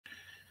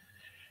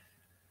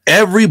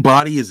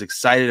Everybody is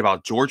excited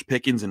about George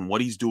Pickens and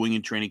what he's doing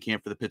in training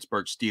camp for the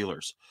Pittsburgh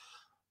Steelers.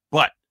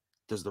 But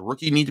does the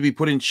rookie need to be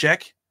put in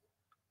check?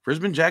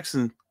 Frisman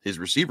Jackson, his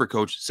receiver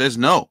coach, says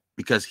no,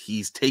 because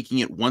he's taking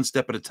it one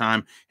step at a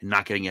time and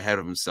not getting ahead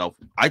of himself.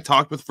 I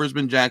talked with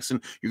Frisman Jackson.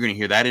 You're going to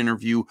hear that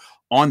interview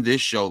on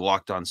this show,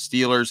 Locked On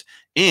Steelers,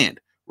 and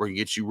we're going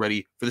to get you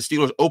ready for the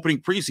Steelers opening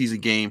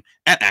preseason game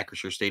at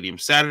Acrisure Stadium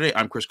Saturday.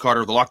 I'm Chris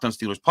Carter of the Locked On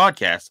Steelers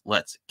podcast.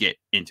 Let's get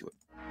into it.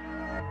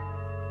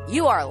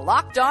 You are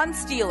Locked On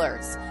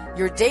Steelers,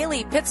 your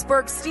daily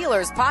Pittsburgh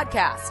Steelers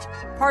podcast,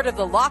 part of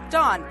the Locked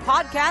On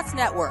Podcast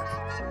Network,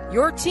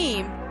 your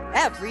team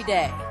every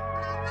day.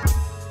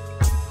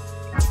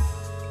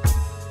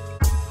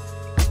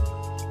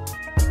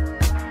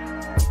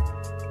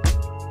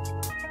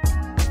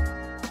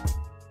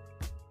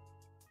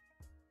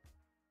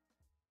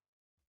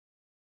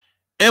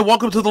 And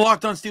welcome to the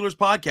Locked On Steelers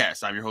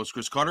podcast. I'm your host,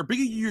 Chris Carter,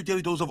 bringing you your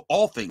daily dose of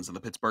all things on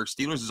the Pittsburgh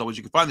Steelers. As always,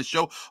 you can find the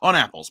show on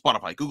Apple,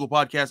 Spotify, Google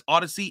Podcasts,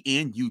 Odyssey,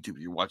 and YouTube. If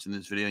you're watching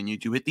this video on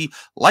YouTube, hit the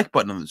like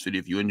button on this video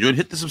if you enjoyed.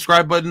 Hit the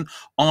subscribe button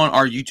on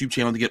our YouTube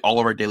channel to get all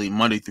of our daily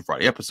Monday through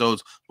Friday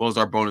episodes, as well as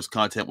our bonus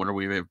content whenever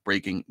we have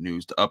breaking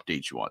news to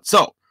update you on.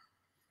 So,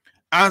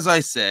 as I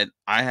said,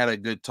 I had a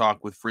good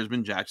talk with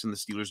Frisman Jackson, the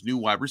Steelers' new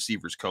wide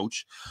receivers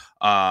coach.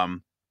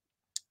 And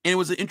it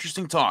was an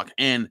interesting talk.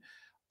 And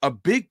a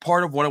big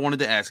part of what I wanted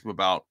to ask him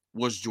about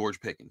was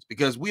George Pickens,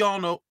 because we all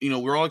know,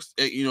 we're all,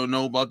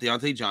 know about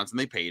Diontae Johnson.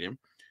 They paid him.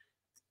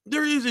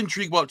 There is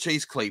intrigue about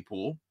Chase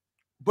Claypool,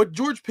 but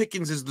George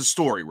Pickens is the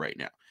story right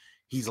now.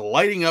 He's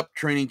lighting up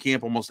training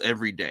camp almost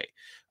every day.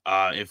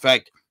 In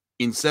fact,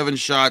 in 7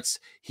 shots,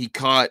 he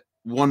caught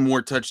one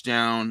more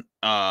touchdown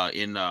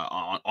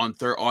on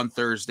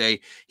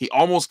Thursday. He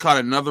almost caught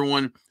another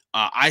one.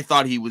 I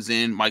thought he was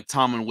in. Mike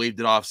Tomlin waved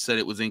it off, said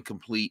it was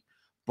incomplete,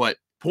 but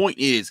point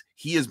is,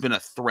 he has been a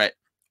threat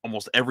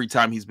almost every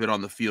time he's been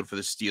on the field for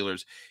the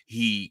Steelers.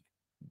 He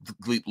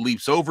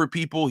leaps over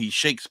people. He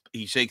shakes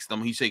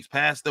them. He shakes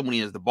past them when he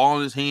has the ball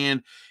in his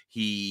hand.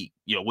 He,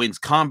 wins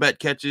combat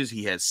catches.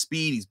 He has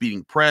speed. He's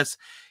beating press.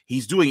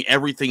 He's doing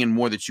everything and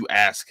more that you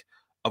ask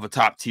of a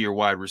top-tier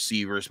wide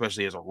receiver,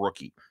 especially as a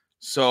rookie.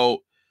 So,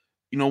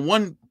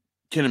 one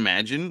can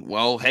imagine,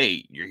 well,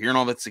 hey, you're hearing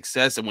all that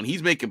success, and when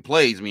he's making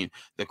plays, I mean,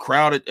 the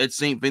crowd at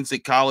St.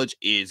 Vincent College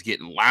is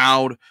getting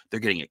loud. They're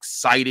getting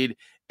excited,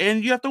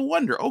 and you have to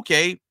wonder,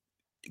 okay,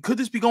 could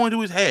this be going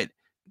to his head?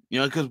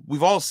 Because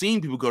we've all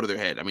seen people go to their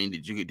head. I mean,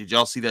 did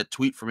y'all see that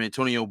tweet from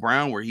Antonio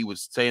Brown where he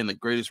was saying the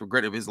greatest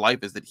regret of his life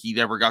is that he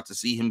never got to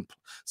see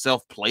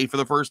himself play for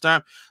the first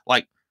time?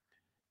 Like,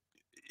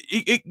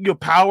 your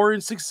power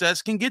and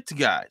success can get to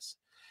guys,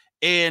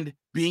 and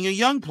being a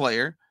young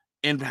player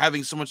and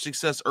having so much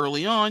success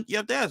early on, you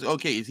have to ask,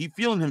 okay, is he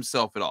feeling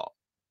himself at all?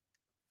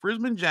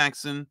 Frisman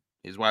Jackson,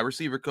 his wide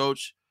receiver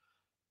coach,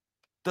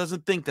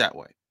 doesn't think that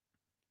way.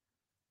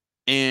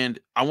 And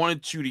I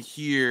wanted you to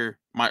hear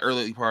my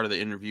early part of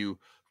the interview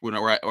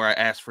where I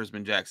asked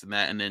Frisman Jackson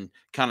that, and then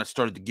kind of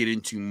started to get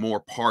into more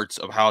parts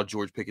of how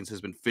George Pickens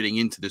has been fitting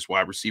into this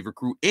wide receiver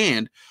crew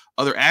and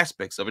other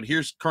aspects of it.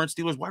 Here's current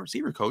Steelers wide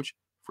receiver coach,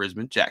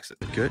 Frisman Jackson.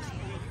 Good.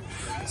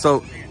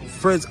 So,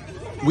 Frizz,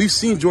 we've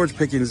seen George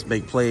Pickens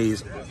make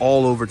plays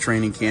all over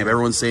training camp.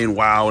 Everyone's saying,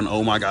 wow, and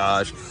oh my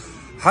gosh.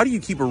 How do you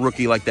keep a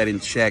rookie like that in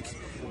check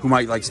who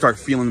might start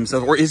feeling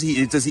himself? Or is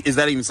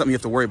that even something you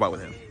have to worry about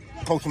with him?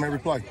 Coach him every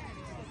play.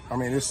 I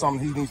mean, it's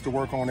something he needs to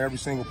work on every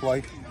single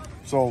play.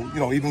 So,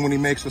 even when he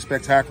makes a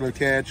spectacular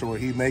catch or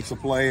he makes a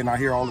play and I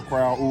hear all the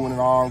crowd oohing and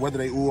ahhing, whether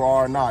they ooh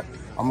or not,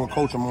 I'm going to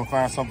coach him. I'm going to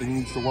find something he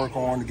needs to work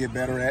on to get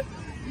better at.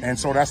 And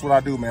so that's what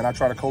I do, man. I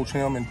try to coach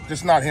him, and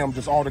just not him,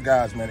 just all the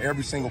guys, man.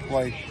 Every single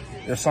play,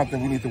 there's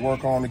something we need to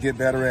work on to get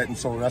better at, and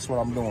so that's what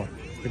I'm doing.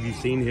 Have you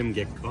seen him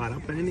get caught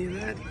up in any of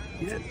that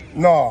yet?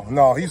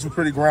 No. He's a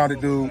pretty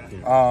grounded dude.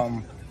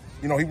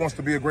 He wants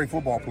to be a great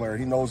football player.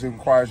 He knows it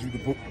requires you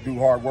to do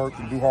hard work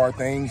and do hard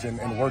things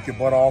and work your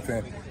butt off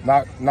and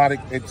not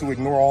to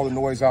ignore all the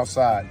noise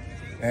outside.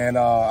 And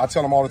I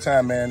tell him all the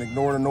time, man,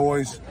 ignore the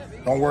noise.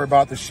 Don't worry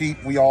about the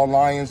sheep. We all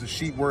lions. The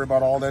sheep worry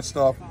about all that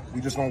stuff. We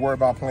just don't worry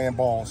about playing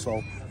ball.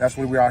 So that's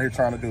what we're out here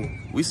trying to do.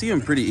 We see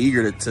him pretty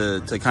eager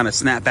to kind of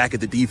snap back at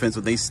the defense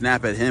when they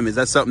snap at him. Is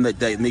that something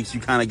that makes you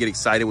kind of get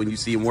excited when you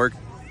see him work?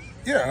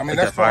 Yeah, I mean,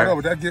 that's part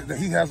of it.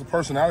 He has a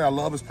personality. I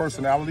love his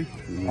personality.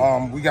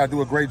 Mm-hmm. We got to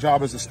do a great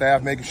job as a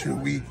staff making sure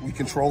we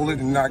control it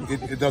and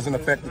it doesn't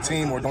affect the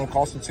team or don't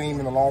cost the team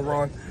in the long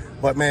run.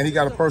 But, man, he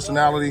got a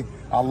personality.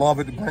 I love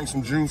it to bring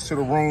some juice to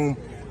the room.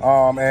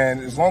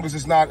 And as long as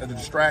it's not a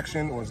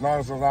distraction or as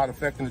long as it's not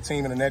affecting the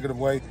team in a negative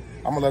way,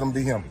 I'm going to let him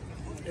be him.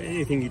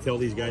 Anything you tell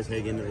these guys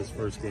heading into this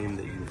first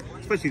game,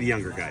 especially the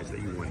younger guys, that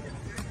you want?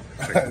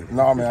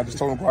 No, man, I just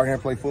told them to go out here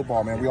and play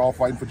football, man. We all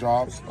fighting for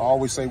jobs. I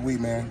always say we,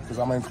 man, because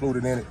I'm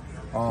included in it.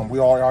 We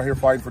all out here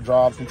fighting for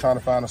jobs. We're trying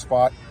to find a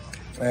spot.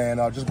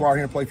 And just go out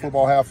here and play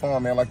football, have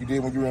fun, man, like you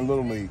did when you were in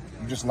Little League.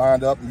 You just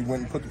lined up, you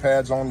went and put the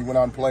pads on, you went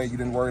out and played. You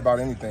didn't worry about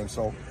anything.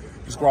 So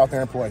just go out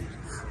there and play.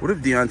 What have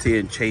Diontae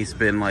and Chase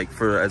been like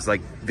as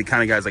like the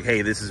kind of guys like,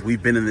 hey,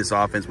 we've been in this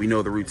offense, we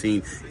know the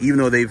routine, even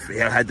though they've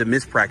had to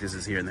miss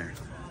practices here and there?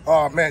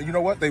 Man, you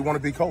know what? They want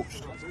to be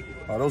coached.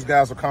 Those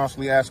guys are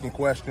constantly asking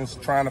questions,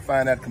 trying to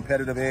find that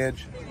competitive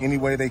edge any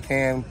way they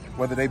can,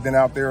 whether they've been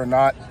out there or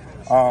not.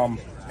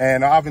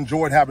 And I've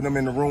enjoyed having them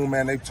in the room,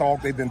 man. They've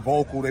talked, they've been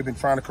vocal, they've been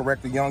trying to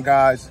correct the young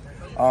guys,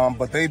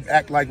 but they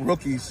act like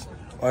rookies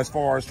as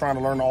far as trying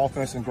to learn the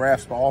offense and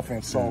grasp the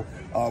offense. So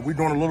we're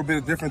doing a little bit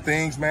of different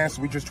things, man.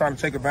 So we're just trying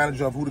to take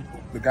advantage of who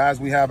the guys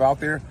we have out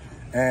there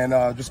and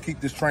just keep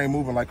this train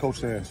moving like Coach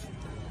says.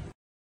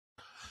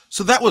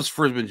 So that was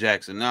Frisman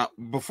Jackson. Now,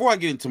 before I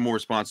get into more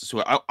responses to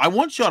it, I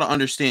want y'all to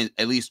understand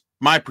at least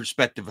my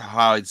perspective of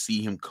how I'd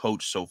see him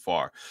coach so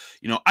far.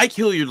 You know, Ike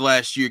Hilliard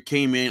last year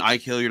came in.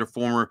 Ike Hilliard, a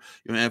former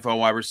NFL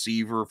wide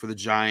receiver for the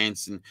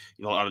Giants and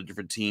a lot of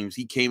different teams.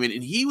 He came in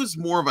and he was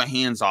more of a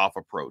hands-off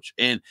approach.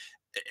 And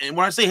when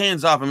I say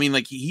hands-off, I mean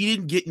like he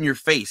didn't get in your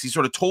face. He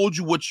sort of told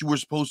you what you were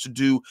supposed to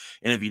do,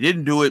 and if you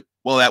didn't do it,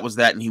 well, that was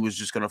that, and he was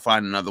just going to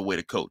find another way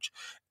to coach.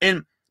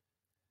 And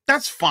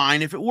that's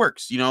fine if it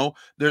works. You know,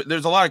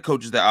 there's a lot of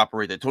coaches that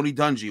operate that. Tony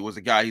Dungy was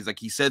a guy,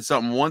 he said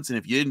something once, and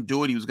if you didn't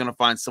do it, he was going to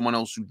find someone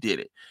else who did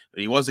it.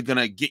 But he wasn't going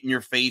to get in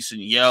your face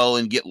and yell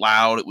and get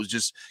loud. It was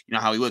just,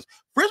 how he was.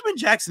 Frisman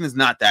Jackson is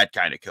not that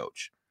kind of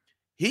coach.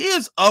 He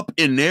is up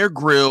in their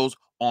grills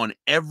on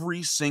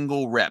every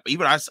single rep.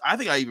 Even I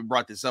think I even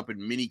brought this up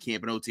in mini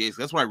camp and OTAs.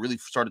 That's when I really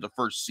started to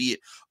first see it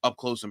up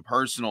close and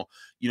personal.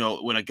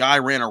 When a guy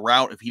ran a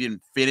route, if he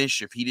didn't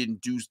finish, if he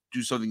didn't do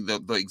something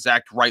the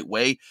exact right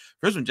way,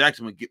 Frisman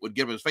Jackson would get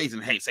up in his face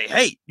and say,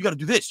 hey, you got to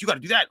do this, you got to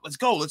do that. Let's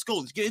go, let's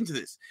get into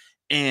this.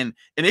 And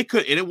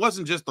it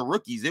wasn't just the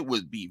rookies. It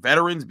would be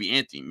veterans, be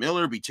Anthony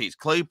Miller, be Chase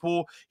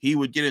Claypool. He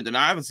would get into.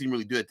 Now I haven't seen him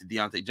really do it to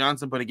Diontae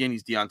Johnson, but again,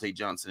 he's Diontae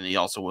Johnson, and he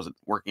also wasn't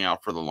working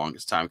out for the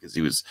longest time because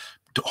he was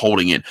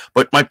holding in.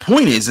 But my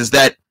point is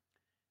that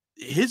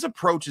his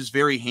approach is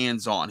very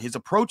hands-on. His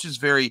approach is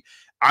very,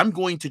 I'm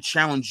going to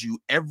challenge you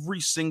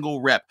every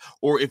single rep.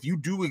 Or if you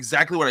do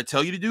exactly what I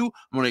tell you to do,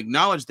 I'm going to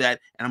acknowledge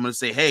that, and I'm going to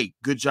say, hey,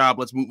 good job.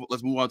 Let's move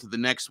on to the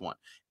next one.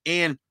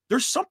 And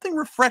there's something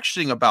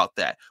refreshing about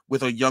that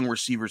with a young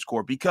receivers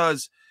core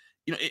because,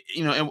 and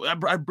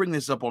I bring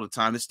this up all the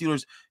time. The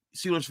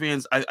Steelers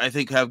fans, I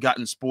think, have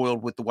gotten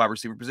spoiled with the wide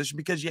receiver position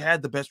because you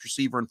had the best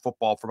receiver in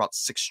football for about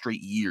 6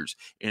 straight years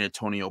in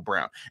Antonio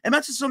Brown. And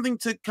that's just something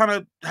to kind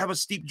of have a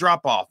steep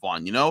drop off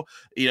on, and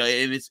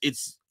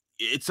it's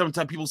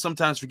sometimes people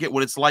forget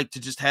what it's like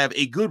to just have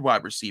a good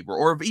wide receiver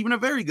or even a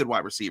very good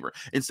wide receiver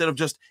instead of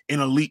just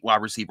an elite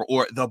wide receiver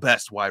or the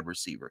best wide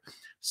receiver.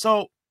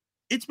 So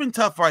it's been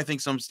tough for, I think,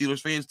 some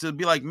Steelers fans to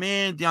be like,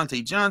 man,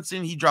 Diontae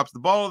Johnson, he drops the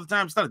ball all the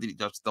time. It's not that he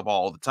drops the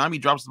ball all the time. He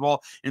drops the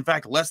ball, in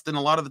fact, less than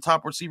a lot of the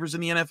top receivers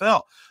in the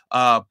NFL.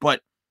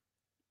 But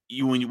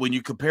when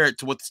you compare it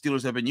to what the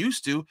Steelers have been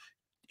used to,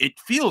 it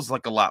feels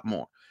like a lot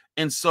more.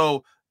 And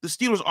so the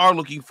Steelers are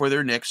looking for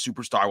their next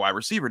superstar wide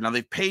receiver. Now,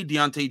 they've paid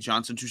Diontae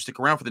Johnson to stick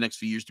around for the next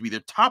few years to be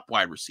their top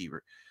wide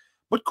receiver.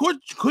 But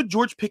could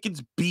George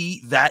Pickens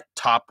be that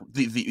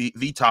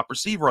the top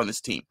receiver on this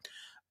team?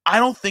 I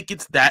don't think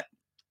it's that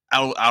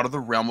out of the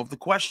realm of the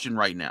question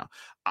right now.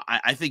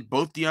 I think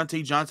both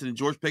Diontae Johnson and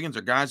George Pickens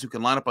are guys who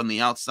can line up on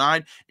the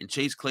outside, and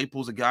Chase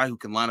Claypool's a guy who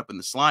can line up in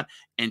the slot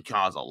and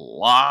cause a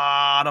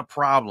lot of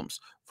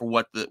problems for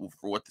what the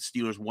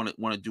Steelers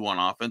want to do on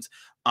offense.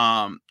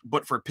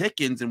 But for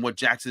Pickens and what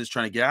Jackson is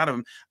trying to get out of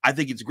him, I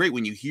think it's great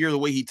when you hear the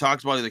way he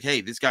talks about it, like,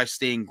 hey, this guy's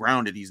staying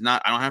grounded.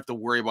 I don't have to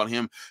worry about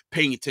him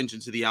paying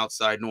attention to the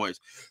outside noise.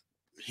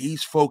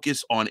 He's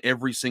focused on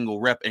every single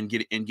rep and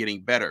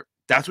getting better.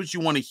 That's what you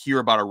want to hear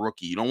about a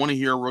rookie. You don't want to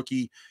hear a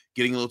rookie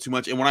getting a little too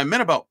much. And when I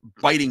meant about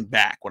biting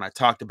back, when I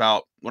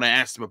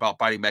asked him about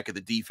biting back at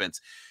the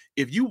defense,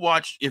 if you're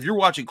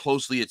watching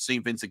closely at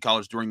St. Vincent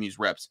College during these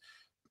reps,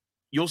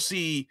 you'll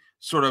see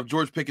sort of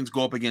George Pickens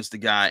go up against the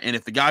guy. And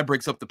if the guy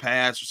breaks up the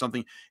pass or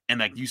something, and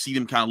like you see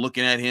them kind of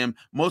looking at him,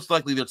 most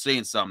likely they're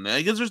saying something.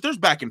 Because there's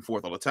back and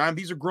forth all the time.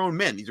 These are grown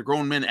men. These are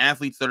grown men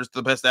athletes that are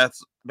the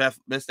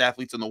best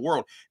athletes in the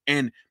world.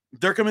 And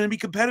they're going to be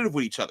competitive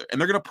with each other,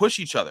 and they're going to push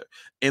each other,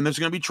 and there's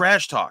going to be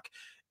trash talk.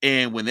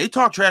 And when they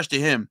talk trash to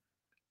him,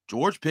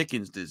 George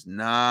Pickens does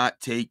not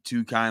take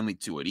too kindly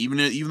to it. Even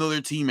though they're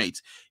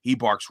teammates, he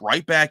barks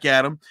right back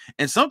at him.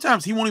 And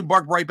sometimes he won't even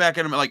bark right back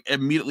at him like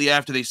immediately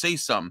after they say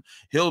something.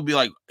 He'll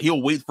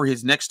wait for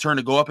his next turn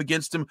to go up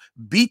against him,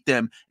 beat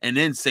them, and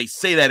then say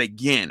that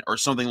again or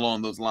something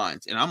along those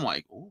lines. And I'm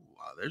like, oh,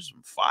 wow, there's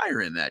some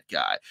fire in that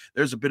guy.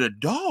 There's a bit of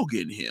dog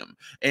in him.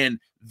 And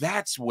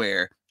that's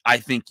where I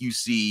think you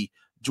see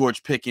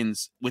George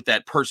Pickens with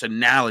that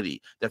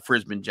personality that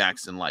Frisman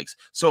Jackson likes.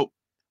 So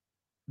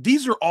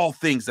these are all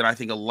things that I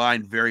think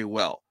align very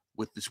well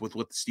with what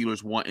the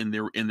Steelers want in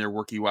their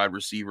rookie wide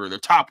receiver, their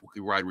top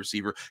rookie wide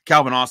receiver.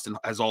 Calvin Austin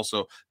has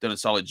also done a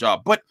solid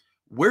job. But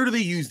where do they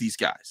use these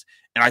guys?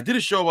 And I did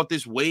a show about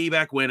this way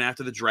back when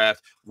after the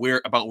draft,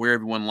 where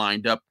everyone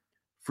lined up.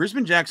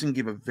 Frisman Jackson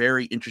gave a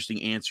very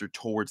interesting answer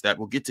towards that.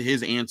 We'll get to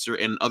his answer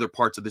and other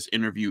parts of this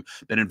interview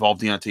that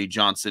involved Diontae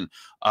Johnson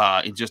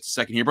in just a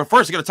second here. But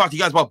first, I got to talk to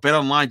you guys about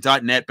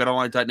betonline.net.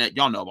 Betonline.net,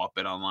 y'all know about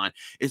BetOnline.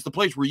 It's the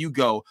place where you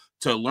go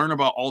to learn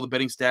about all the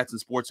betting stats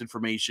and sports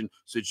information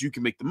so that you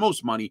can make the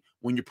most money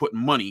when you're putting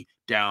money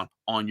down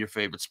on your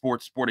favorite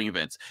sporting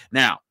events.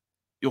 Now,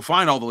 you'll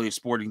find all the latest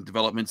sporting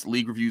developments,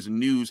 league reviews, and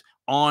news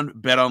on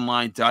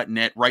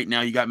betonline.net. Right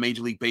now, you got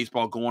Major League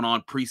Baseball going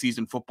on.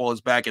 Preseason football is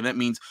back, and that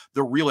means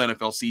the real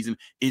NFL season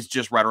is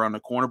just right around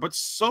the corner. But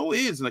so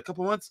is in a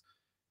couple months.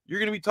 You're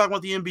going to be talking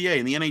about the NBA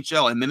and the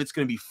NHL, and then it's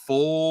going to be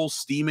full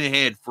steam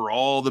ahead for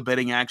all the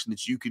betting action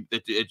that you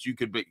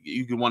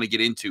could want to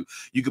get into.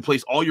 You can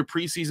place all your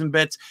preseason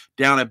bets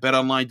down at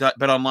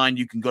BetOnline.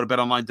 You can go to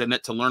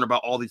BetOnline.net to learn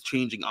about all these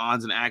changing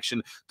odds and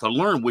action, to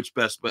learn which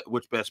best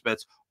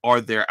bets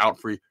are there out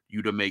for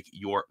you to make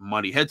your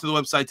money. Head to the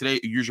website today.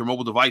 Use your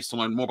mobile device to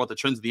learn more about the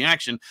trends of the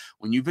action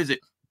when you visit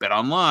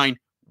BetOnline,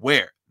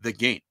 where the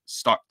game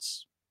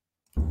starts.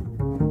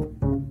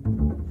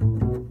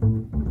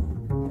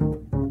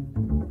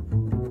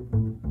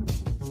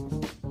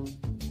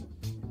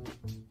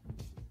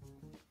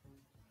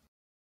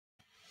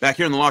 Back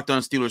here on the Locked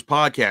On Steelers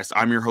podcast,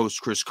 I'm your host,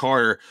 Chris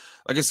Carter.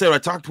 Like I said, I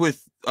talked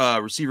with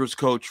receivers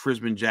coach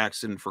Frisman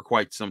Jackson for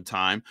quite some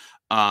time.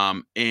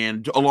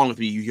 And along with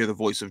me, you hear the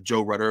voice of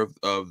Joe Rutter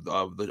of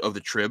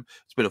the Trib.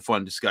 It's been a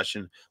fun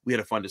discussion. We had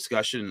a fun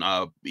discussion.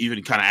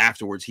 Even kind of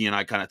afterwards, he and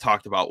I kind of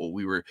talked about what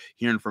we were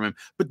hearing from him.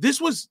 But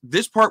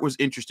this part was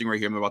interesting right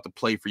here. I'm about to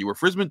play for you, where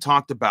Frisman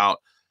talked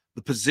about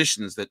the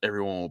positions that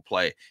everyone will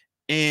play.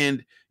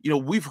 And,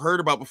 we've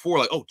heard about before,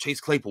 like, oh, Chase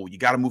Claypool, you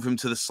got to move him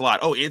to the slot.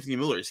 Oh, Anthony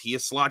Miller, is he a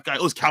slot guy?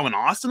 Oh, is Calvin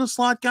Austin a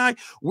slot guy?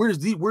 Where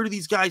do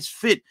these guys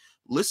fit?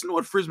 Listen to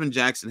what Frisman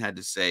Jackson had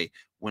to say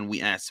when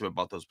we asked him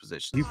about those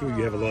positions. You feel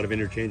you have a lot of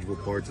interchangeable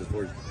parts as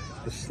far as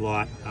the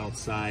slot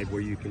outside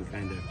where you can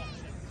kind of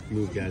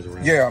move guys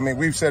around. Yeah, I mean,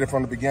 we've said it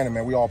from the beginning,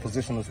 man. We all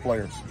positionless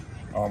players.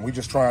 We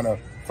just trying to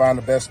find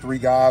the best 3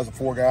 guys or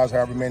 4 guys,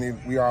 however many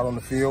we are out on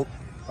the field.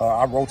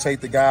 I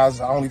rotate the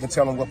guys. I don't even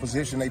tell them what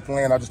position they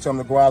playing. I just tell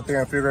them to go out there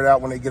and figure it out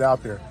when they get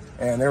out there.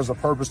 And there's a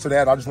purpose to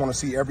that. I just want to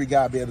see every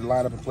guy be able to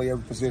line up and play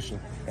every position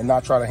and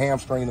not try to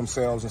hamstring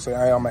themselves and say,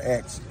 hey, I'm an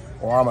X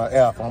or I'm an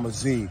F or I'm a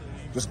Z.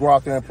 Just go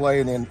out there and play,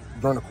 and then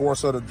during the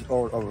course of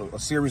a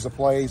series of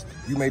plays,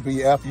 you may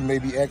be F, you may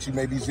be X, you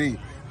may be Z.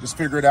 Just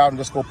figure it out and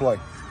just go play.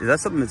 Is that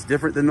something that's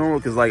different than normal?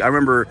 Because, I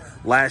remember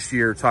last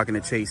year talking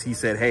to Chase, he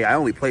said, hey, I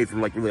only played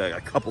from, really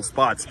a couple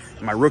spots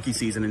in my rookie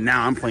season, and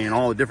now I'm playing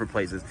all the different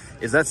places.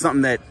 Is that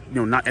something that,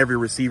 not every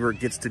receiver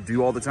gets to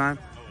do all the time?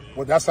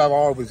 Well, that's how I've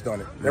always done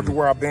it.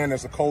 Everywhere I've been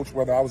as a coach,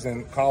 whether I was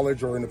in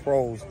college or in the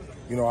pros,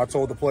 I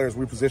told the players,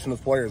 we position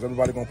as players.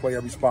 Everybody going to play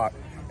every spot.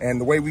 And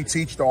the way we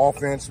teach the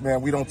offense,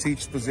 man, we don't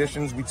teach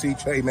positions. We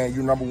teach, hey, man,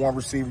 you're number 1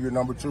 receiver, you're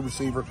number 2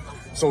 receiver.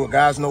 So the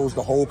guys knows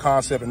the whole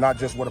concept and not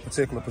just what a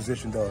particular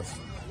position does.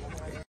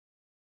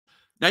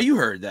 Now, you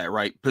heard that,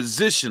 right?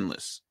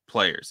 Positionless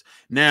players.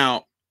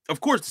 Now,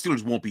 of course, the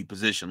Steelers won't be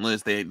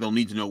positionless. They'll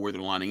need to know where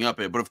they're lining up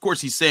at. But, of course,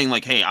 he's saying,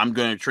 hey, I'm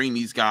going to train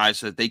these guys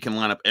so that they can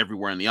line up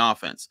everywhere in the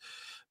offense.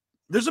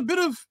 There's a bit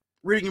of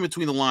reading in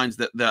between the lines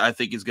that I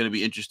think is going to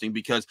be interesting,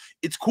 because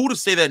it's cool to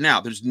say that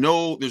now. There's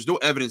no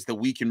evidence that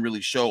we can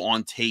really show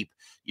on tape,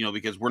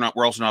 because we're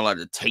also not allowed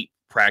to tape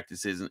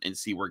practices and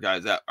see where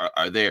guys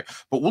are there.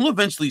 But we'll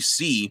eventually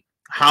see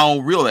how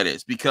real that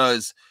is,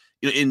 because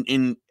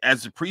in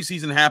as the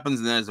preseason happens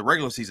and as the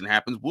regular season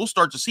happens, we'll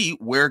start to see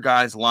where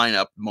guys line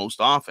up most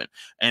often,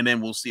 and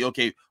then we'll see,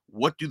 okay,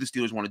 what do the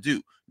Steelers want to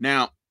do?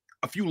 Now,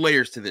 a few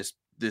layers to this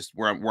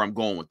where I'm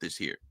going with this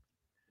here.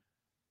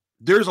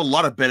 There's a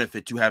lot of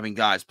benefit to having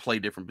guys play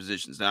different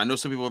positions. Now, I know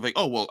some people are like,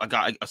 oh, well,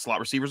 a slot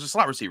receiver is a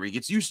slot receiver. He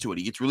gets used to it.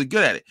 He gets really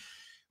good at it.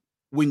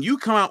 When you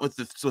come out with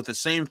the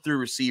same 3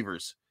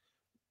 receivers,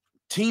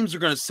 teams are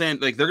going to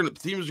send,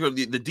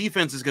 the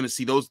defense is going to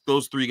see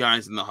those 3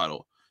 guys in the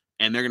huddle,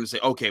 and they're going to say,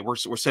 okay, we're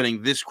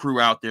sending this crew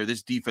out there,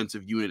 this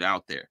defensive unit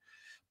out there.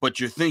 But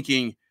you're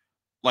thinking,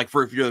 if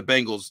you're the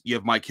Bengals, you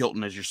have Mike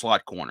Hilton as your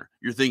slot corner.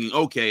 You're thinking,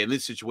 okay, in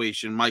this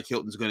situation, Mike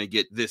Hilton's going to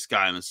get this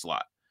guy in the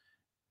slot.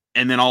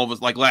 And then all of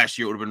us, like last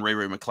year, it would have been Ray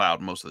McLeod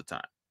most of the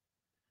time.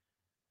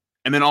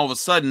 And then all of a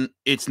sudden,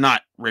 it's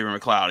not Ray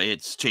McLeod.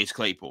 It's Chase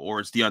Claypool, or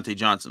it's Diontae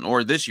Johnson.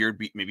 Or this year,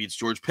 maybe it's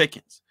George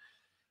Pickens.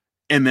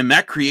 And then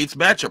that creates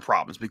matchup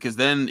problems, because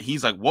then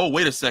he's like, whoa,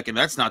 wait a second.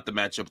 That's not the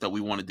matchup that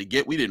we wanted to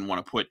get. We didn't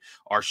want to put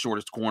our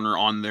shortest corner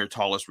on their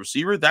tallest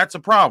receiver. That's a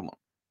problem.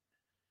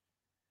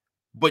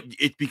 But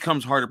it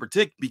becomes hard to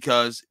predict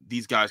because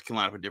these guys can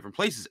line up in different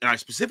places. And I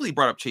specifically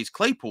brought up Chase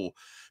Claypool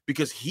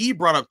because he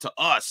brought up to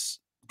us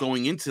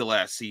going into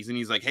last season.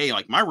 He's like, hey,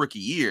 my rookie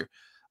year,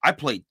 I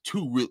played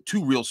two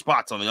real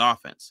spots on the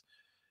offense,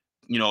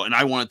 and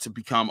I wanted to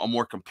become a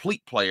more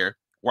complete player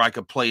where I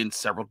could play in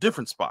several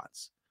different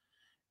spots.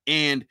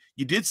 And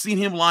you did see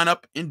him line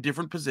up in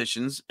different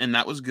positions, and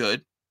that was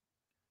good.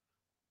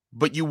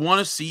 But you want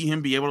to see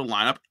him be able to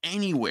line up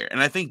anywhere.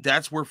 And I think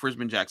that's where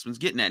Frisman Jackson's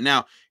getting at.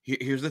 Now,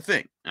 here's the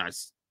thing. And I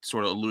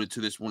sort of alluded to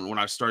this when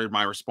I started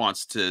my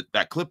response to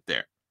that clip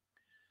there.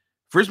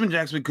 Frisman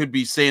Jackson could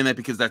be saying that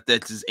because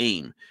that's his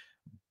aim.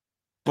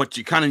 But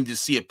you kind of need to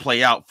see it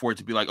play out for it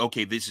to be like,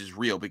 okay, this is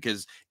real,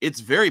 because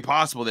it's very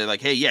possible that,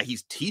 like, hey, yeah,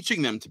 he's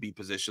teaching them to be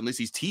positionless.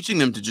 He's teaching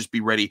them to just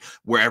be ready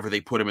wherever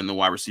they put him in the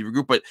wide receiver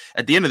group. But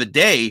at the end of the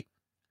day,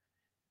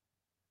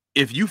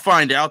 if you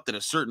find out that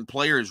a certain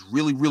player is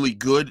really, really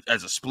good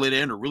as a split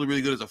end or really,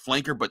 really good as a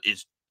flanker, but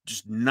is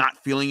just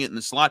not feeling it in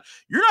the slot,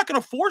 you're not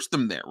going to force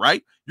them there,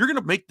 right? You're going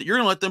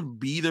to let them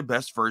be their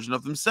best version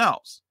of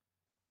themselves.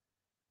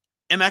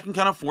 And that can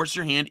kind of force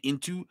your hand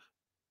into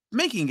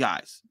making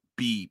guys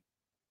be,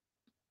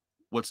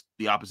 what's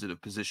the opposite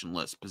of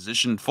positionless?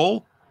 Position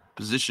full?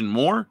 Position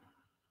more?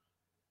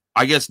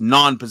 I guess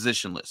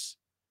non-positionless.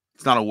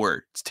 It's not a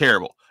word. It's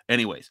terrible.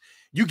 Anyways,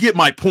 you get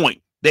my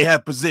point. They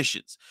have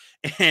positions.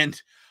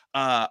 And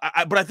but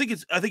I think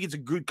it's a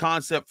good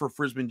concept for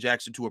Frisman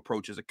Jackson to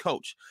approach as a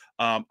coach.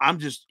 I'm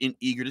just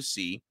eager to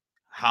see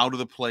how do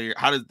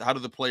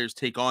the players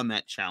take on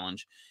that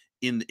challenge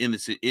in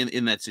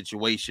that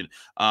situation,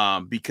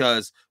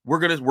 because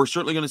we're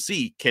certainly gonna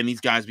see, can these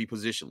guys be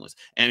positionless?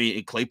 I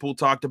mean, Claypool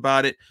talked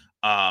about it.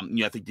 I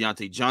think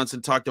Diontae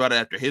Johnson talked about it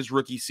after his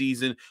rookie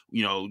season.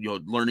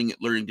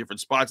 Learning different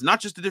spots, not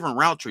just a different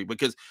route tree.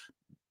 Because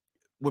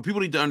what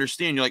people need to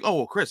understand, you're like, oh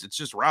well, Chris, it's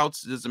just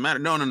routes. It doesn't matter.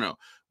 No.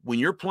 When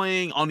you're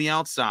playing on the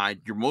outside,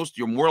 you're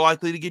more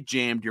likely to get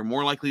jammed. You're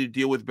more likely to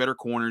deal with better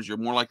corners. You're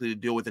more likely to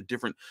deal with a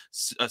different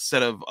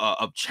set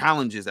of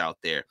challenges out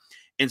there.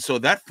 And so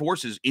that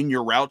forces in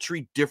your route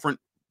tree different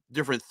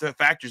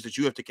factors that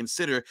you have to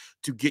consider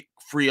to get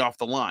free off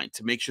the line,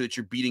 to make sure that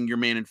you're beating your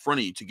man in front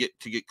of you, to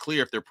get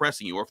clear if they're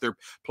pressing you, or if they're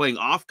playing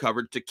off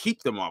cover, to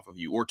keep them off of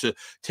you, or to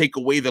take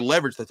away the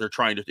leverage that they're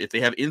trying to. If they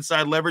have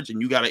inside leverage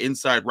and you got an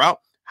inside route,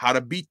 how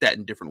to beat that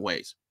in different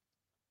ways.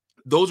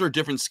 Those are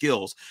different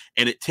skills,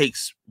 and it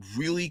takes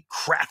really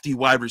crafty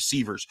wide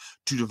receivers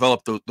to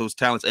develop those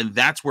talents. And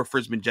that's where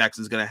Frisman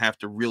Jackson is going to have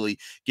to really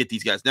get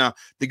these guys. Now,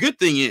 the good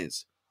thing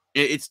is,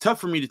 it's tough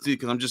for me to do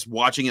because I'm just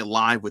watching it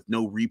live with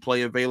no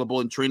replay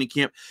available in training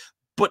camp.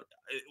 But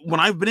when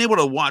I've been able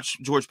to watch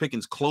George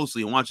Pickens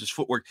closely and watch his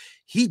footwork,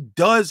 he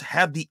does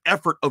have the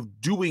effort of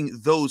doing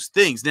those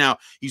things. Now,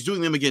 he's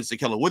doing them against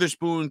Ahkello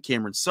Witherspoon,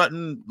 Cameron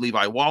Sutton,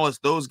 Levi Wallace,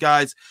 those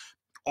guys.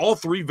 All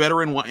three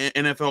veteran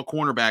NFL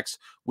cornerbacks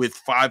with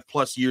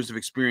 5+ years of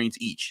experience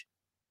each.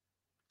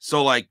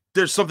 So, like,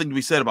 there's something to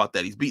be said about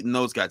that. He's beating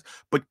those guys.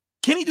 But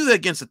can he do that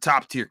against a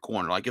top-tier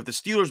corner? Like, if the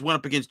Steelers went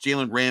up against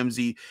Jalen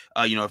Ramsey,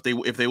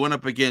 if they went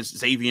up against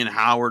Xavier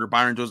Howard or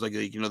Byron Jones,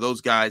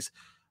 those guys,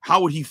 how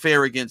would he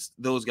fare against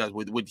those guys?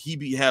 Would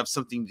he have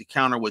something to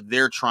counter what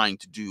they're trying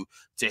to do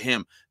to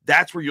him?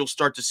 That's where you'll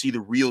start to see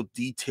the real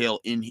detail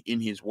in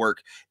his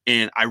work.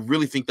 And I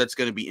really think that's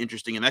going to be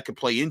interesting. And that could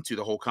play into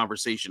the whole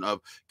conversation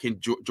of, can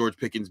George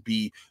Pickens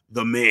be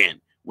the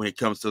man when it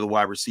comes to the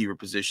wide receiver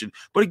position?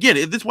 But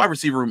again, this wide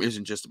receiver room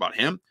isn't just about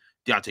him.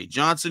 Diontae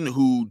Johnson,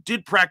 who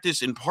did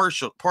practice in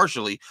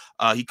partially,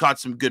 he caught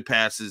some good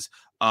passes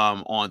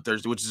on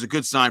Thursday, which is a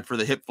good sign for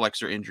the hip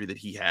flexor injury that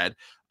he had.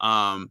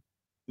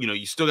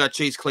 You still got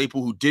Chase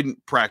Claypool, who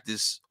didn't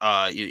practice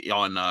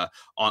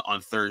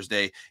on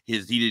Thursday. He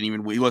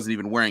wasn't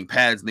even wearing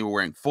pads, and they were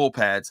wearing full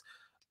pads.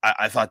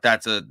 I thought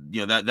that's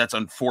that's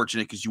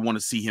unfortunate, because you want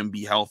to see him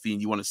be healthy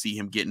and you want to see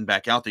him getting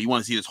back out there. You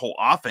want to see this whole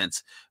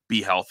offense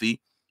be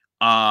healthy.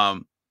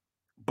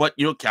 But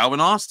Calvin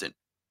Austin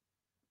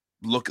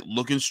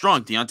looking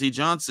strong. Diontae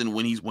Johnson,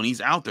 when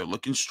he's out there,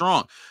 looking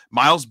strong.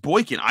 Miles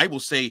Boykin, I will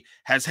say,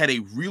 has had a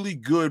really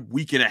good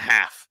week and a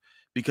half,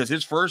 because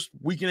his first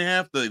week and a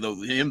half, even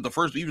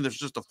if it's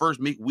just the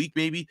first week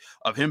maybe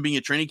of him being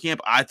at training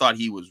camp, I thought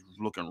he was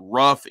looking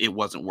rough. It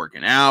wasn't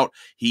working out.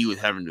 He was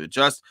having to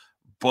adjust.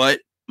 But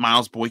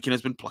Miles Boykin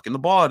has been plucking the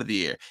ball out of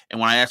the air. And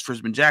when I asked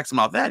Frisman Jackson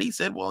about that, he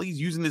said, well, he's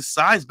using his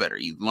size better.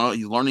 He's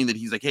learning that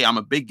he's like, hey, I'm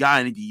a big guy.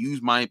 I need to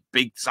use my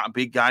big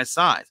guy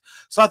size.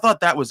 So I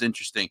thought that was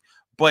interesting.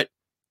 But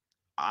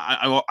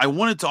I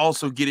wanted to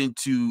also get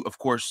into, of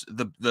course,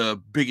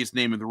 the biggest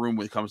name in the room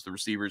when it comes to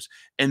receivers,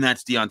 and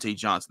that's Diontae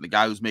Johnson, the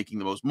guy who's making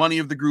the most money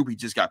of the group. He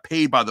just got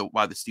paid by the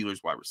Steelers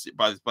by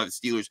the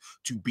Steelers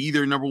to be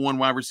their number one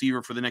wide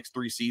receiver for the next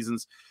 3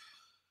 seasons.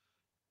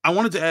 I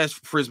wanted to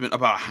ask Frisman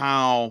about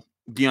how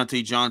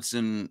Diontae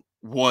Johnson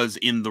was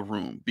in the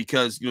room,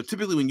 because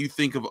typically when you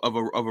think of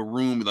a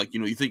room, like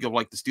you think of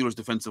like the Steelers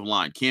defensive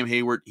line, Cam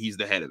Hayward, he's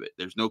the head of it.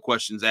 There's no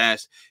questions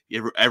asked.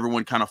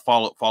 Everyone kind of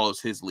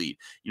follows his lead.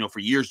 For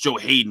years, Joe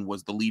Hayden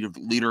was the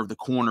leader of the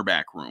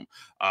cornerback room.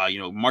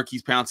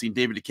 Marquise Pouncey and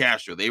David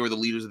DeCastro, they were the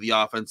leaders of the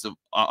offensive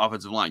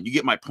line. You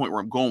get my point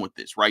where I'm going with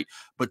this, right?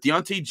 But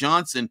Diontae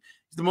Johnson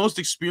is the most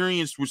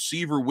experienced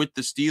receiver with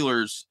the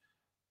Steelers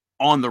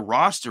on the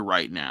roster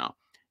right now,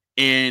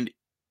 and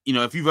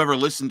if you've ever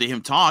listened to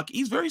him talk,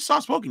 he's very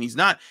soft-spoken. He's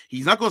not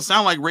going to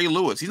sound like Ray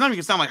Lewis. He's not even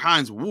going to sound like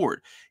Hines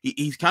Ward.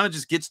 He kind of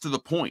just gets to the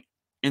point.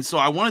 And so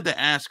I wanted to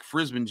ask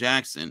Frisman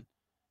Jackson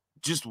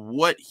just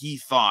what he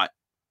thought,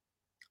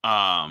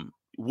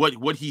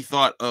 what he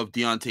thought of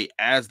Diontae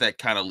as that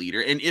kind of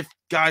leader, and if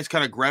guys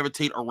kind of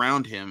gravitate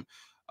around him,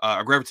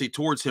 gravitate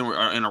towards him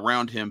and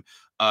around him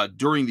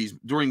during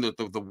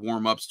the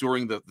warm-ups,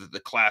 during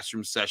the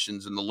classroom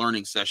sessions and the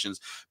learning sessions,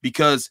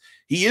 because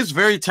he is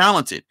very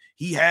talented.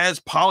 He has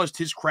polished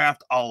his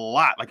craft a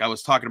lot. Like I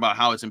was talking about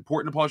how it's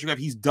important to polish your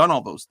craft. He's done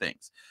all those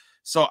things.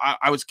 So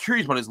I was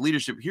curious about his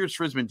leadership. Here's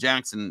Frisman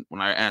Jackson when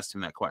I asked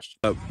him that question.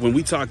 When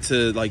we talk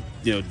to, like,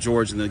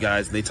 George and the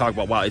guys, and they talk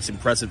about, wow, it's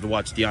impressive to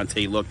watch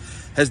Diontae look.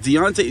 Has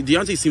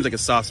Diontae seems like a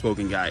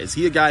soft-spoken guy. Is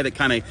he a guy that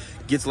kind of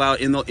gets loud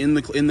in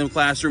the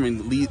classroom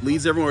and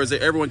leads everyone, or is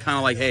it everyone kind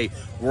of like, hey,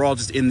 we're all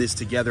just in this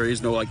together?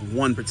 There's no like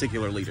one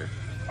particular leader.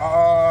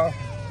 I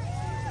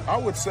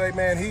would say,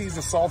 man, he's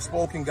a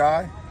soft-spoken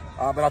guy,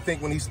 but I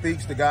think when he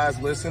speaks, the guys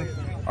listen.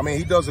 I mean,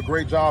 he does a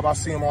great job. I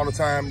see him all the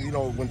time.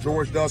 When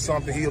George does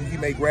something, he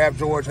may grab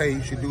George. Hey,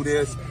 you should do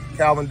this.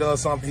 Calvin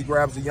does something. He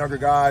grabs the younger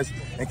guys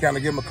and kind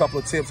of give them a couple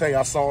of tips. Hey,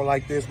 I saw it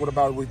like this. What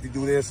about if you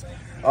do this?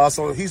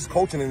 So he's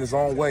coaching in his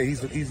own way. He's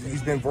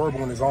been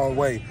verbal in his own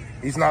way.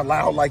 He's not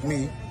loud like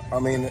me. I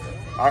mean,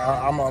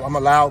 I'm a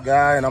loud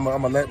guy, and I'm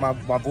gonna let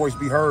my voice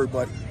be heard.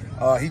 But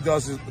he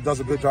does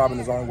a good job in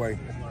his own way.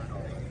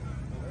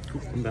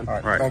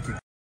 All right. Thank you.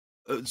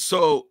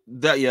 So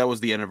that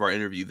was the end of our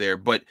interview there.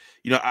 But,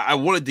 I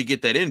wanted to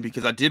get that in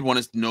because I did want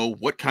us to know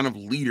what kind of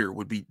leader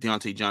would be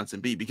Diontae Johnson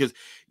be, because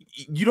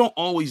you don't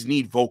always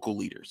need vocal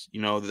leaders.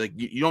 Like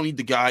you don't need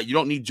the guy. You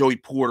don't need Joey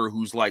Porter,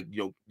 who's like,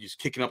 just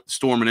kicking up the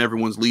storm and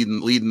everyone's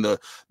leading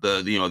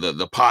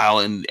the pile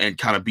and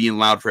kind of being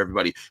loud for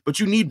everybody. But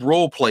you need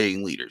role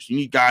playing leaders. You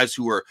need guys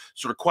who are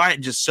sort of quiet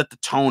and just set the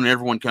tone. And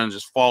everyone kind of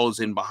just follows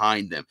in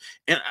behind them.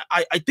 And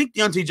I think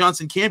Diontae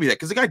Johnson can be that,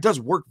 because the guy does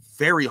work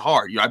very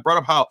hard. I brought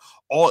up how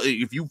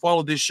if you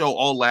followed this show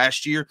all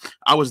last year,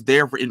 I was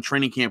there in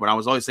training camp, and I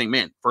was always saying,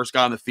 man, first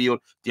guy on the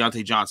field,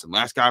 Diontae Johnson.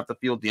 Last guy off the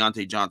field,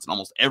 Diontae Johnson.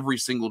 Almost every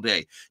single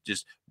day,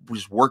 just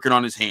working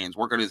on his hands,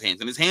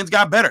 and his hands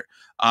got better.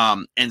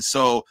 And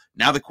so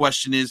now the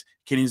question is,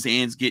 can his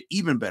hands get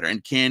even better?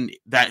 And can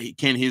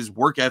his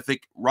work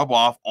ethic rub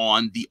off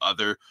on the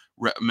other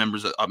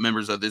members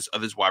of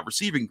this wide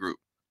receiving group?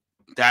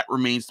 That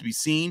remains to be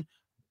seen.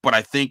 But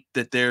I think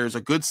that there's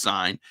a good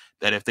sign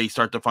that if they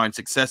start to find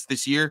success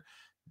this year,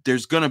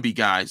 there's going to be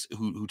guys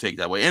who take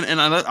that way.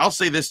 And I'll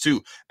say this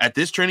too. At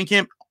this training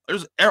camp,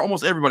 there's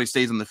almost everybody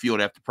stays on the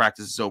field after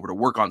practice is over to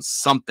work on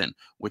something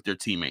with their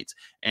teammates.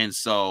 And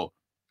so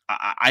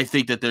I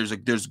think that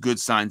there's good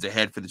signs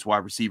ahead for this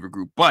wide receiver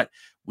group. But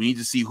we need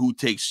to see who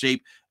takes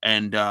shape,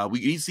 and we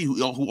need to see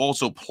who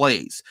also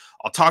plays.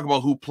 I'll talk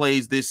about who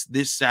plays this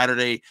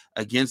Saturday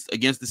against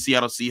the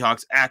Seattle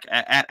Seahawks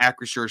at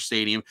Acrisure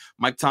Stadium.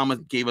 Mike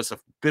Tomlin gave us a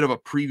bit of a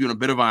preview and a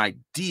bit of an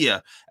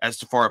idea as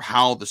to far of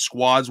how the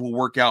squads will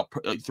work out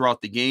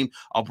throughout the game.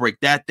 I'll break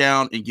that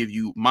down and give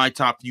you my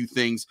top few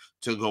things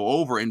to go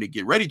over and to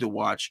get ready to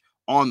watch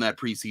on that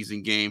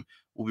preseason game.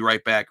 We'll be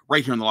right back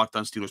right here on the Locked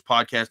On Steelers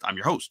podcast. I'm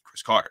your host,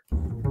 Chris Carter.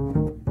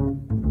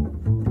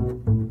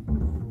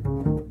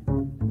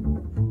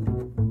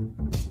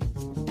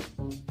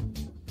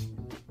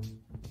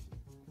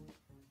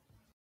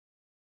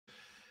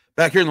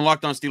 Back here in the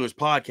Locked On Steelers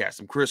podcast,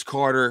 I'm Chris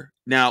Carter.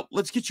 Now,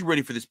 let's get you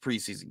ready for this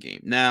preseason game.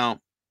 Now,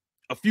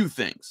 a few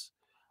things.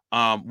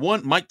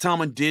 One, Mike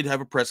Tomlin did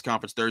have a press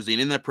conference Thursday,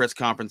 and in that press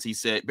conference, he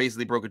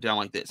basically broke it down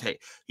like this. Hey,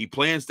 he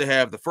plans to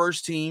have the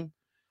first team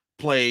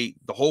play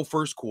the whole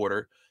first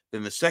quarter,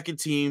 then the second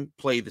team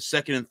play the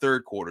second and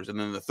third quarters, and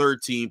then the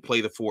third team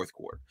play the fourth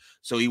quarter.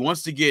 So he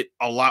wants to get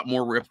a lot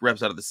more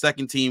reps out of the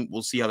second team.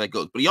 We'll see how that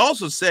goes. But he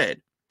also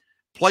said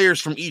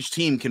players from each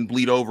team can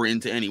bleed over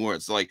into anywhere.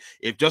 It's like,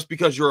 if just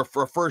because you're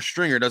a first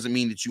stringer doesn't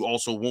mean that you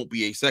also won't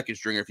be a second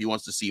stringer if he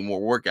wants to see more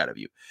work out of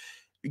you.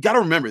 You got to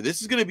remember,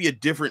 this is going to be a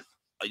different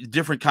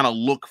kind of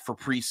look for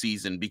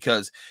preseason,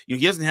 because he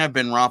doesn't have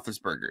Ben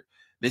Roethlisberger.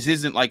 This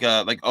isn't like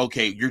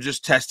okay, you're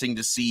just testing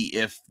to see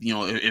if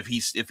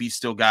he's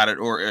still got it,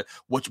 or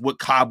what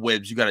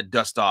cobwebs you got to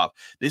dust off.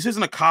 This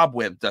isn't a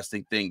cobweb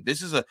dusting thing.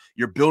 This is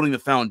you're building the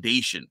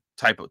foundation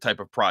type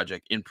of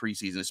project in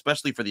preseason,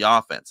 especially for the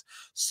offense.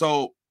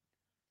 So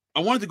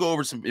I wanted to go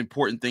over some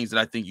important things that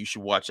I think you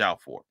should watch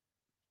out for.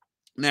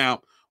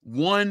 Now,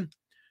 one,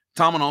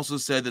 Tomlin also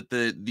said that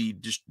the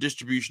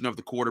distribution of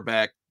the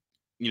quarterback,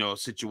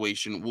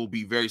 situation will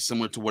be very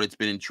similar to what it's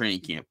been in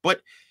training camp.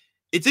 But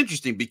it's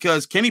interesting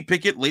because Kenny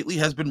Pickett lately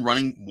has been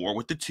running more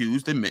with the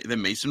twos than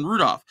Mason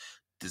Rudolph.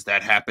 Does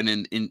that happen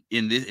in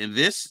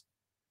this?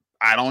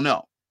 I don't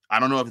know. I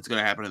don't know if it's going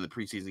to happen in the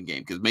preseason game,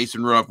 because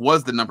Mason Rudolph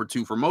was the number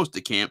 2 for most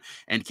of camp,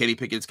 and Kenny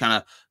Pickett's kind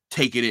of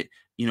taken it,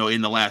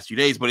 in the last few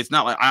days. But it's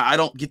not like I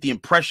don't get the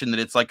impression that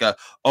it's like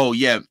oh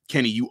yeah,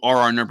 Kenny, you are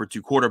our number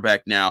 2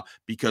 quarterback now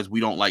because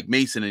we don't like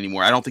Mason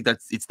anymore. I don't think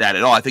it's that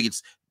at all. I think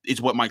it's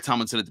what Mike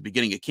Tomlin said at the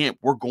beginning of camp.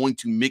 We're going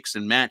to mix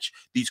and match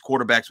these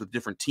quarterbacks with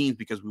different teams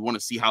because we want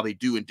to see how they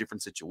do in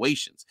different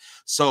situations.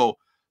 So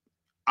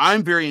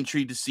I'm very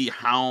intrigued to see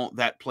how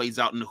that plays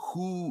out and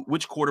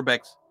which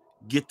quarterbacks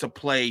get to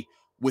play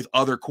with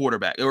other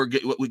quarterbacks, or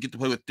we get to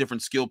play with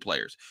different skill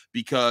players,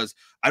 because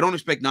I don't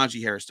expect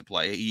Najee Harris to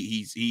play.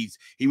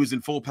 He was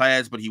in full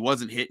pads, but he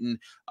wasn't hitting,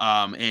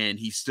 and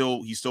he's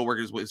still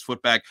working his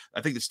foot back.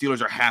 I think the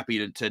Steelers are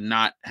happy to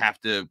not have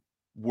to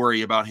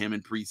worry about him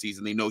in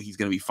preseason. They know he's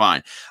going to be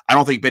fine. I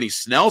don't think Benny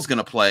Snell's going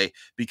to play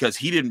because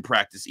he didn't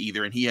practice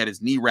either, and he had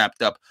his knee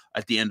wrapped up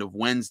at the end of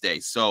Wednesday.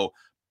 So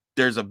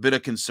there's a bit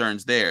of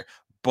concerns there.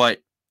 But,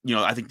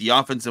 I think the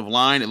offensive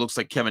line, it looks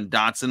like Kevin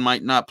Dotson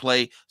might not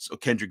play, so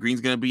Kendrick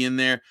Green's going to be in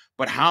there.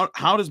 But how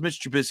does Mitch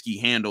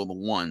Trubisky handle the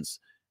ones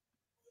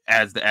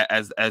as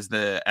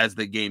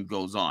the game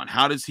goes on?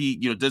 How does he,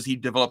 does he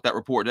develop that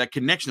rapport, that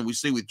connection that we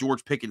see with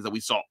George Pickens that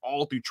we saw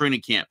all through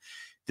training camp?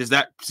 Does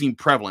that seem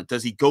prevalent?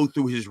 Does he go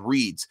through his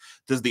reads?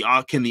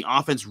 Can the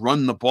offense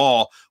run the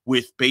ball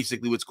with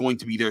basically what's going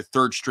to be their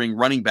third string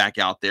running back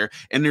out there?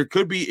 And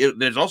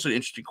there's also an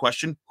interesting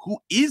question. Who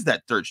is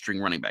that third string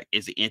running back?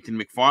 Is it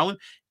Anthony McFarland?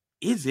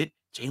 Is it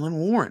Jaylen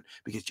Warren?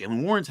 Because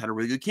Jaylen Warren's had a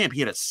really good camp.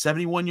 He had a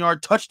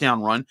 71-yard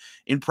touchdown run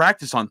in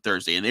practice on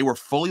Thursday, and they were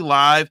fully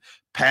live,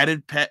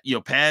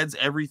 pads,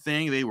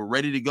 everything. They were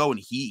ready to go, and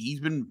he's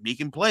been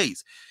making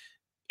plays.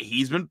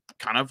 He's been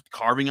kind of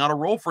carving out a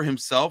role for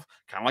himself,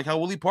 kind of like how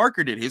Willie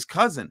Parker did, his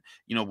cousin.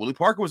 Willie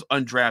Parker was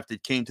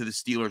undrafted, came to the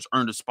Steelers,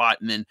 earned a spot,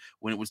 and then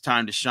when it was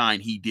time to shine,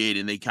 he did,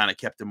 and they kind of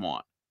kept him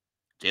on.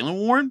 Jaylen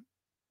Warren,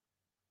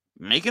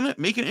 making an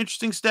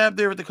interesting stab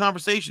there with the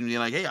conversation. Being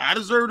like, hey, I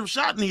deserved a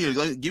shot in here.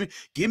 Like,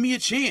 give me a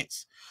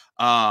chance.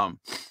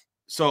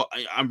 So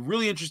I'm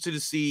really interested to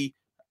see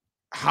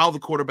how the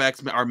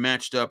quarterbacks are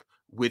matched up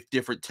with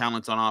different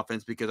talents on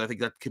offense, because I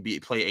think that could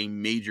play a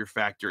major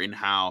factor in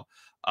how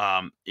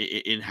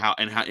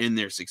in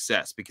their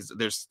success, because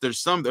there's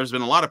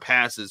been a lot of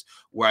passes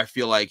where I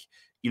feel like,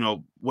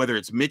 whether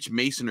it's Mitch,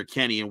 Mason, or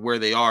Kenny and where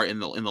they are in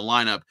the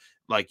lineup,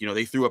 like,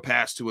 they threw a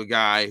pass to a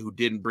guy who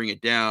didn't bring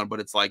it down, but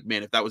it's like,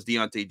 man, if that was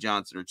Diontae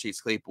Johnson or Chase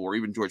Claypool or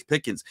even George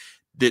Pickens,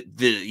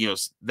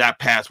 that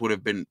pass would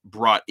have been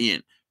brought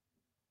in.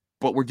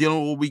 But we're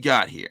dealing with what we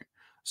got here.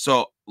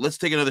 So let's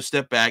take another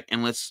step back,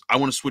 and I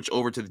want to switch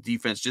over to the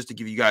defense just to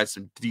give you guys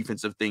some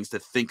defensive things to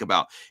think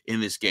about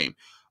in this game.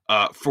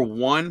 For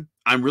one,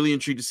 I'm really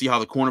intrigued to see how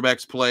the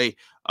cornerbacks play.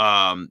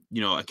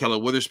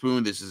 Ahkello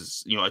Witherspoon, this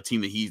is, a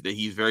team that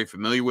he's very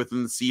familiar with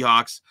in the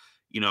Seahawks.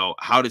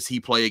 How does he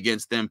play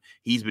against them?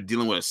 He's been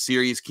dealing with a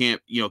serious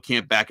camp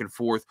back and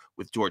forth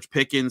with George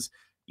Pickens.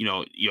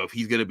 If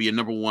he's going to be a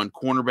number one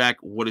cornerback,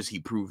 what does he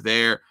prove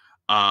there?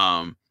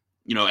 And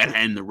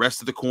the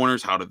rest of the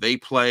corners, how do they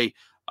play?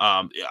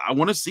 I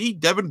want to see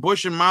Devin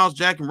Bush and Miles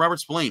Jack and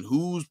Robert Spillane.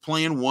 Who's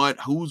playing what?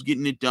 Who's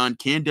getting it done?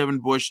 Can Devin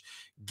Bush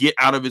get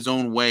out of his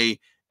own way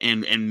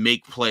and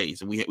make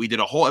plays? And we did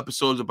a whole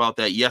episode about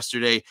that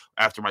yesterday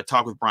after my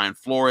talk with Brian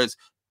Flores,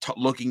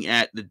 looking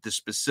at the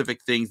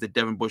specific things that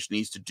Devin Bush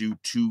needs to do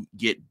to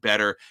get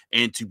better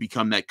and to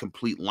become that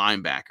complete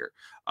linebacker.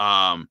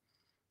 And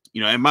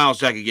Miles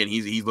Jack, again,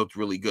 he's looked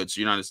really good, so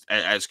you're not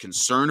as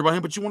concerned about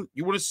him, but you want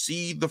to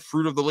see the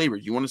fruit of the labor.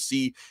 You want to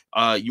see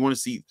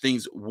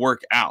things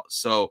work out.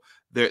 So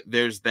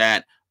there's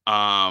that.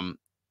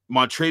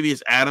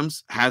 Montravius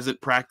Adams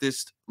hasn't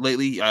practiced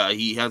lately.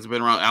 He hasn't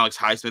been around. Alex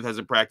Highsmith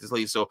hasn't practiced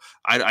lately, so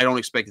I don't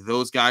expect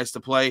those guys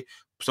to play.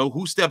 So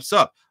who steps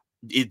up?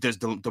 Does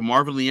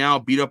DeMarvin Leal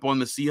beat up on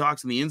the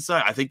Seahawks on the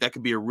inside? I think that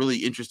could be a really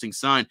interesting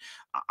sign.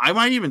 I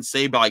might even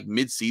say by like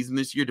mid-season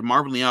this year,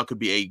 DeMarvin Leal could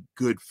be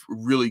a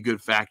really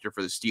good factor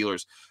for the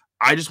Steelers.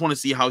 I just want to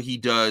see how he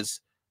does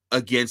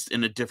against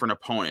a different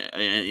opponent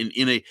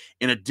in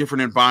a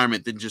different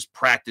environment than just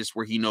practice,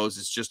 where he knows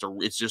it's just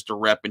a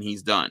rep and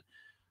he's done.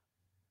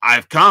 I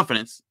have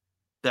confidence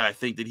that I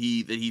think that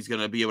he's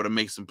going to be able to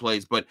make some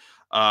plays, but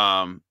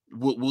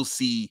we'll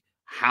see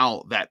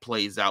how that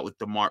plays out with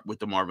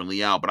DeMarvin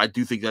Leal. But I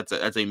do think that's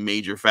a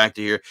major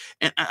factor here.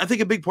 And I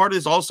think a big part of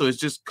this also is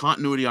just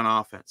continuity on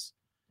offense.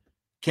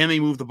 Can they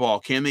move the ball?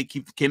 Can they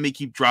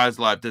keep drives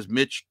alive? Does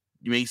Mitch,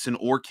 Mason,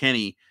 or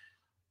Kenny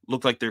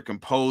look like they're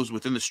composed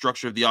within the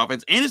structure of the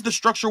offense? And is the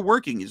structure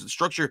working? Is the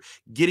structure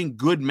getting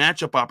good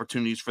matchup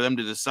opportunities for them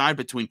to decide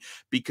between?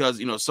 Because,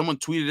 someone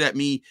tweeted at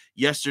me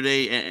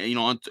yesterday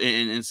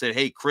and said,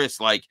 hey, Chris,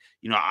 like,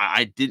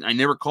 I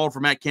never called for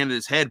Matt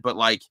Canada's head, but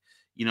like,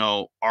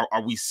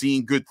 are we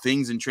seeing good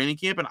things in training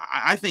camp? And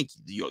I think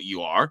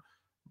you are,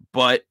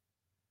 but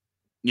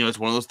it's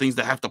one of those things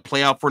that have to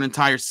play out for an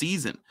entire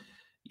season.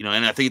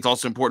 And I think it's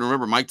also important to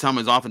remember Mike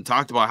Tomlin has often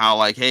talked about how,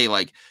 like, hey,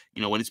 like,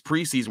 when it's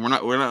preseason,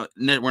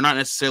 we're not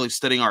necessarily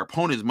studying our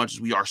opponent as much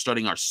as we are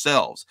studying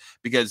ourselves,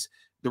 because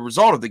the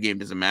result of the game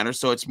doesn't matter.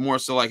 So it's more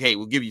so like, hey,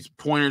 we'll give you some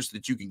pointers so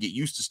that you can get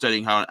used to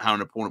studying how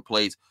an opponent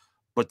plays.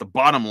 But the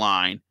bottom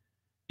line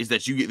is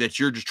that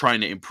you're just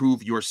trying to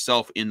improve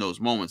yourself in those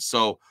moments.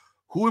 So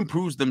who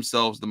improves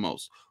themselves the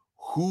most?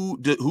 Who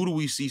do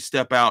we see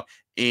step out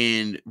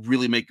and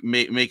really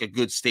make a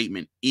good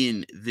statement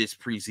in this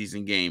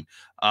preseason game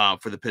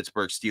for the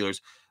Pittsburgh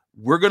Steelers?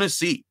 We're going to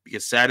see,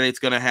 because Saturday it's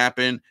going to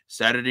happen.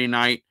 Saturday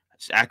night,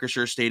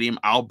 Acrisure Stadium.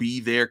 I'll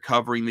be there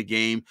covering the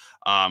game.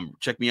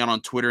 Check me out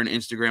on Twitter and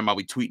Instagram. I'll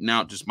be tweeting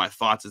out just my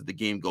thoughts as the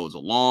game goes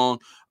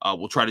along.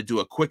 We'll try to do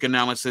a quick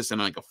analysis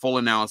and like a full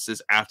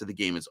analysis after the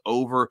game is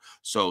over.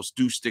 So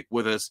do stick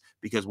with us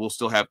because we'll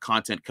still have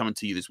content coming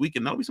to you this week.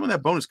 And that'll be some of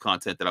that bonus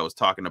content that I was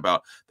talking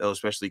about. That'll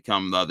especially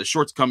come, the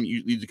shorts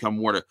usually come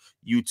more to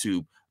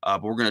YouTube.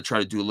 But we're going to try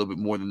to do a little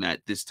bit more than that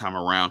this time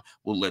around.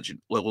 We'll let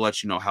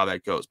you know how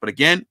that goes. But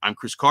again, I'm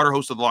Chris Carter,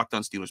 host of the Locked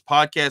On Steelers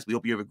podcast. We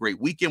hope you have a great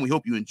weekend. We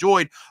hope you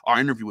enjoyed our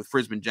interview with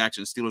Frisman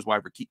Jackson, Steelers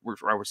wide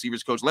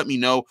receivers coach. Let me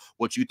know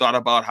what you thought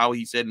about how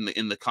he said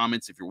in the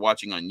comments. If you're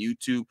watching on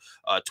YouTube,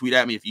 tweet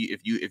at me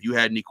if you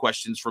had any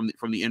questions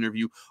from the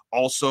interview.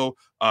 Also,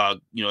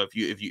 if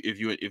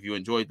you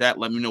enjoyed that,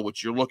 let me know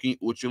what you're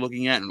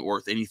looking at, or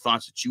if any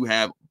thoughts that you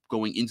have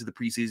going into the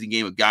preseason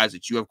game of guys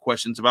that you have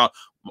questions about.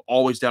 I'm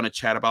always down to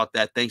chat about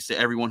that. Thanks to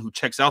everyone who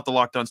checks out the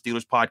Locked On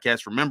Steelers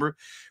podcast. Remember,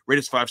 rate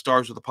us 5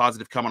 stars with a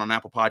positive comment on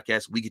Apple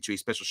Podcasts. We get you a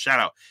special shout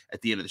out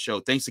at the end of the show.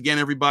 Thanks again,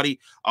 everybody.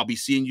 I'll be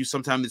seeing you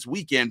sometime this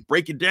weekend,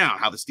 breaking down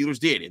how the Steelers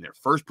did in their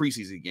first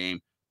preseason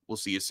game. We'll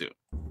see you soon.